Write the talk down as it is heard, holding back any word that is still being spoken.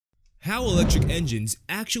How electric engines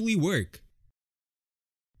actually work.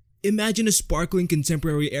 Imagine a sparkling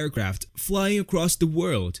contemporary aircraft flying across the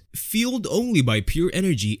world, fueled only by pure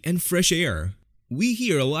energy and fresh air. We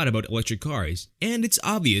hear a lot about electric cars, and it's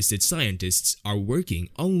obvious that scientists are working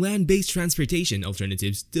on land-based transportation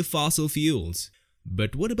alternatives to fossil fuels.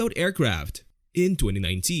 But what about aircraft? In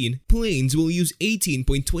 2019, planes will use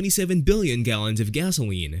 18.27 billion gallons of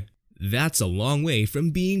gasoline. That's a long way from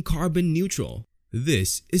being carbon neutral.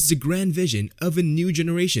 This is the grand vision of a new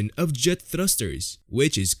generation of jet thrusters,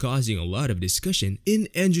 which is causing a lot of discussion in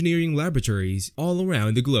engineering laboratories all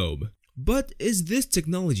around the globe. But is this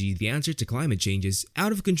technology the answer to climate change's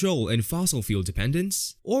out of control and fossil fuel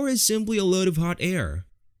dependence? Or is simply a load of hot air?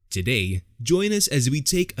 Today, join us as we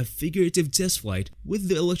take a figurative test flight with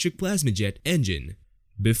the electric plasma jet engine.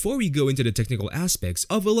 Before we go into the technical aspects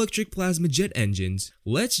of electric plasma jet engines,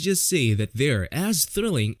 let's just say that they're as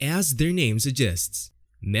thrilling as their name suggests.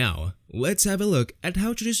 Now, let's have a look at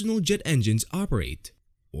how traditional jet engines operate.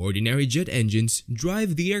 Ordinary jet engines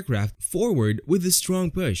drive the aircraft forward with a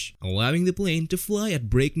strong push, allowing the plane to fly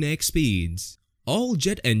at breakneck speeds. All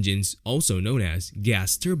jet engines, also known as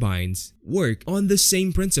gas turbines, work on the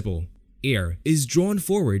same principle. Air is drawn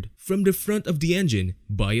forward from the front of the engine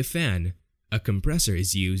by a fan. A compressor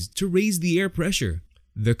is used to raise the air pressure.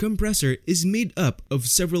 The compressor is made up of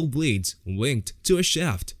several blades linked to a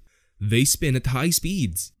shaft. They spin at high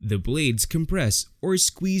speeds. The blades compress or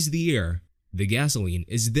squeeze the air. The gasoline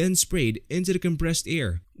is then sprayed into the compressed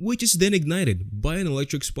air, which is then ignited by an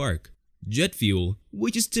electric spark. Jet fuel,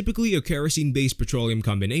 which is typically a kerosene-based petroleum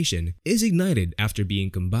combination, is ignited after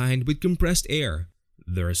being combined with compressed air.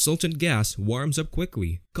 The resultant gas warms up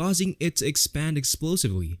quickly, causing it to expand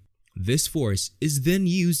explosively. This force is then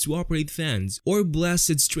used to operate fans or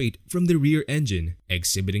blasted straight from the rear engine,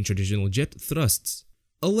 exhibiting traditional jet thrusts.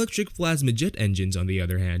 Electric plasma jet engines, on the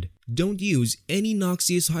other hand, don't use any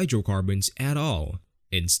noxious hydrocarbons at all.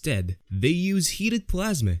 Instead, they use heated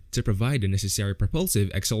plasma to provide the necessary propulsive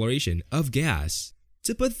acceleration of gas.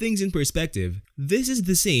 To put things in perspective, this is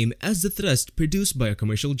the same as the thrust produced by a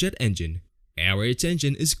commercial jet engine. Our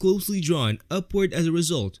attention is closely drawn upward as a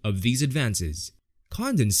result of these advances.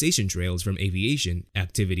 Condensation trails from aviation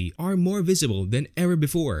activity are more visible than ever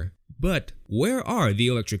before. But where are the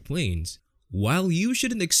electric planes? While you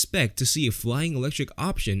shouldn't expect to see a flying electric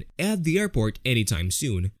option at the airport anytime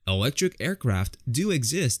soon, electric aircraft do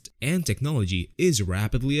exist and technology is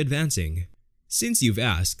rapidly advancing. Since you've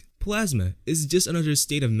asked, plasma is just another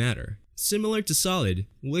state of matter, similar to solid,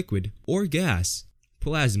 liquid, or gas.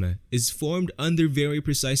 Plasma is formed under very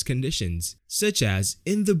precise conditions, such as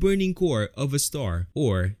in the burning core of a star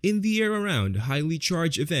or in the air around highly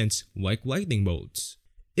charged events like lightning bolts.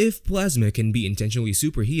 If plasma can be intentionally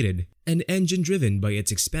superheated, an engine driven by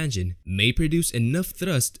its expansion may produce enough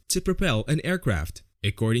thrust to propel an aircraft,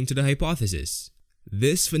 according to the hypothesis.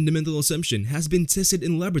 This fundamental assumption has been tested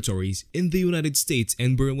in laboratories in the United States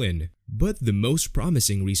and Berlin, but the most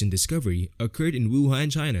promising recent discovery occurred in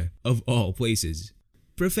Wuhan, China, of all places.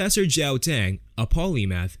 Professor Zhao Tang, a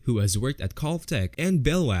polymath who has worked at Caltech and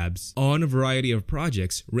Bell Labs on a variety of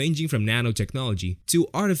projects ranging from nanotechnology to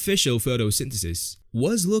artificial photosynthesis,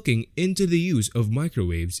 was looking into the use of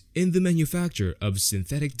microwaves in the manufacture of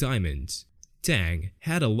synthetic diamonds. Tang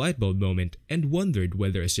had a lightbulb moment and wondered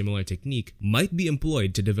whether a similar technique might be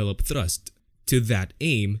employed to develop thrust. To that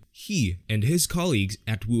aim, he and his colleagues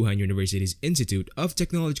at Wuhan University's Institute of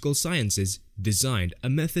Technological Sciences designed a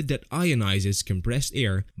method that ionizes compressed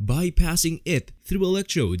air by passing it through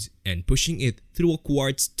electrodes and pushing it through a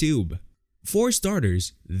quartz tube. For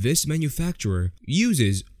starters, this manufacturer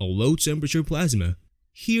uses a low-temperature plasma.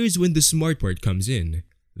 Here's when the smart part comes in.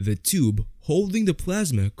 The tube holding the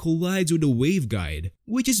plasma collides with a waveguide,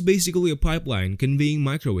 which is basically a pipeline conveying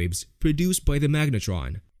microwaves produced by the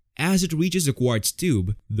magnetron. As it reaches the quartz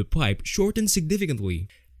tube, the pipe shortens significantly.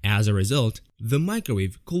 As a result, the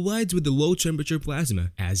microwave collides with the low-temperature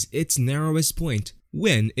plasma as its narrowest point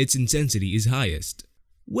when its intensity is highest.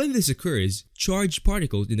 When this occurs, charged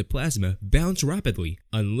particles in the plasma bounce rapidly,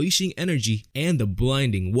 unleashing energy and a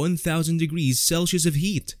blinding 1000 degrees Celsius of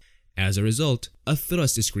heat. As a result, a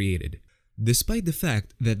thrust is created. Despite the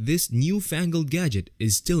fact that this newfangled gadget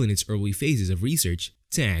is still in its early phases of research,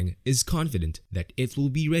 Tang is confident that it will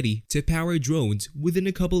be ready to power drones within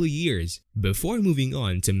a couple of years before moving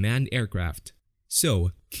on to manned aircraft.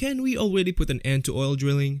 So, can we already put an end to oil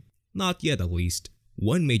drilling? Not yet, at least.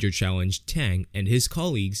 One major challenge Tang and his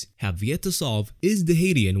colleagues have yet to solve is the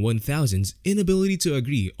Hadean 1000's inability to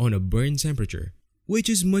agree on a burn temperature, which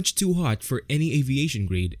is much too hot for any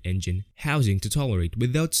aviation-grade engine housing to tolerate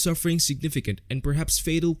without suffering significant and perhaps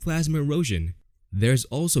fatal plasma erosion. There's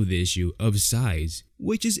also the issue of size,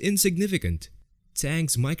 which is insignificant.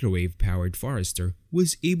 Tang's microwave-powered Forester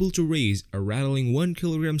was able to raise a rattling 1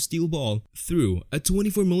 kilogram steel ball through a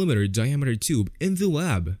 24mm diameter tube in the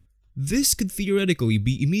lab. This could theoretically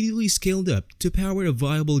be immediately scaled up to power a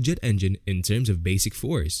viable jet engine in terms of basic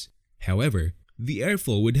force. However, the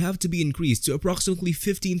airflow would have to be increased to approximately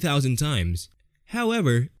 15,000 times.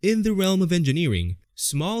 However, in the realm of engineering,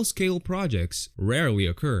 small-scale projects rarely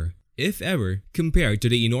occur, if ever, compared to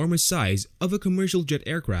the enormous size of a commercial jet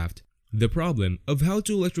aircraft. The problem of how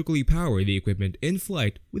to electrically power the equipment in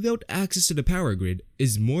flight without access to the power grid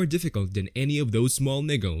is more difficult than any of those small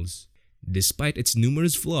niggles. Despite its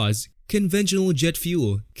numerous flaws, conventional jet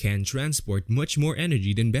fuel can transport much more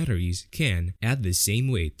energy than batteries can at the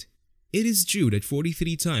same weight. It is true that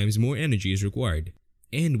 43 times more energy is required,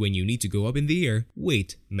 and when you need to go up in the air,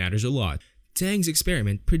 weight matters a lot. Tang's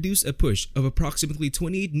experiment produced a push of approximately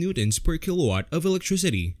 28 newtons per kilowatt of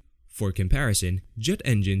electricity. For comparison, jet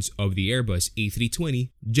engines of the Airbus A320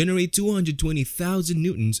 generate 220,000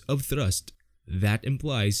 newtons of thrust. That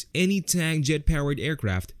implies any Tang jet-powered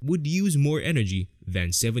aircraft would use more energy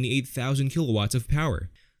than 78,000 kilowatts of power.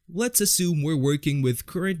 Let's assume we're working with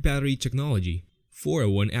current battery technology. For a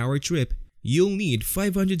 1-hour trip, you'll need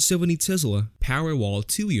 570 Tesla Powerwall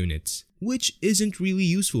 2 units, which isn't really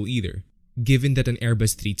useful either, given that an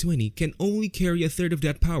Airbus 320 can only carry a third of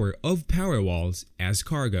that power of Powerwalls as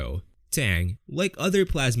cargo. Tang, like other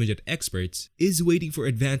plasma jet experts, is waiting for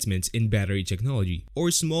advancements in battery technology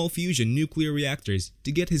or small fusion nuclear reactors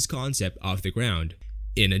to get his concept off the ground.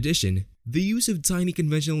 In addition, the use of tiny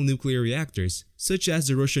conventional nuclear reactors, such as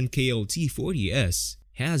the Russian KLT-40S,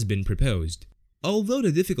 has been proposed. Although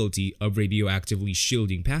the difficulty of radioactively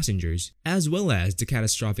shielding passengers, as well as the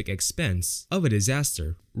catastrophic expense of a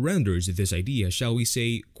disaster, renders this idea, shall we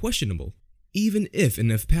say, questionable. Even if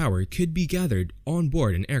enough power could be gathered on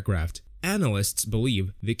board an aircraft, analysts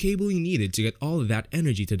believe the cabling needed to get all of that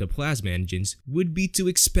energy to the plasma engines would be too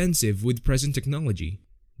expensive with present technology.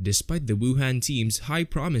 Despite the Wuhan team's high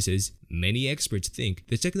promises, many experts think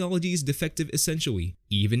the technology is defective essentially,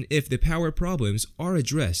 even if the power problems are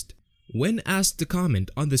addressed. When asked to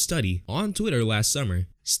comment on the study on Twitter last summer,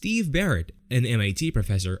 Steve Barrett, an MIT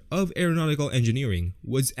professor of aeronautical engineering,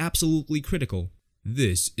 was absolutely critical.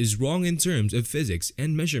 This is wrong in terms of physics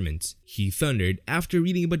and measurements, he thundered after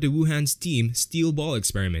reading about the Wuhan's team steel ball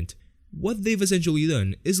experiment. What they've essentially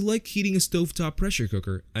done is like heating a stovetop pressure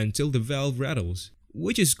cooker until the valve rattles,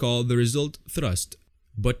 which is called the result thrust.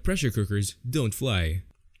 But pressure cookers don't fly.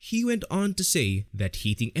 He went on to say that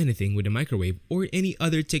heating anything with a microwave or any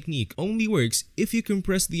other technique only works if you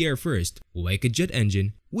compress the air first, like a jet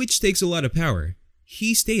engine, which takes a lot of power.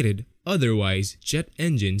 He stated, otherwise, jet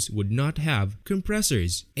engines would not have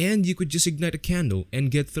compressors, and you could just ignite a candle and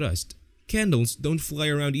get thrust. Candles don't fly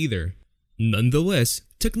around either. Nonetheless,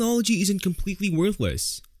 technology isn't completely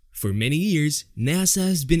worthless. For many years, NASA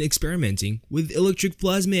has been experimenting with electric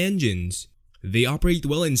plasma engines. They operate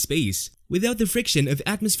well in space, without the friction of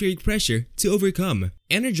atmospheric pressure to overcome,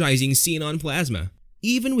 energizing xenon plasma.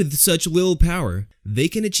 Even with such little power, they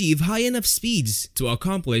can achieve high enough speeds to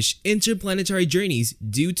accomplish interplanetary journeys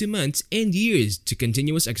due to months and years to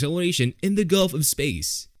continuous acceleration in the Gulf of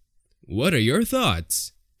space. What are your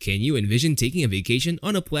thoughts? Can you envision taking a vacation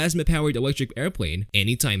on a plasma-powered electric airplane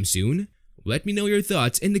anytime soon? Let me know your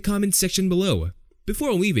thoughts in the comments section below.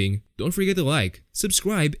 Before leaving, don't forget to like,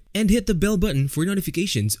 subscribe, and hit the bell button for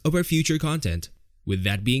notifications of our future content. With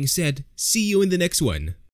that being said, see you in the next one.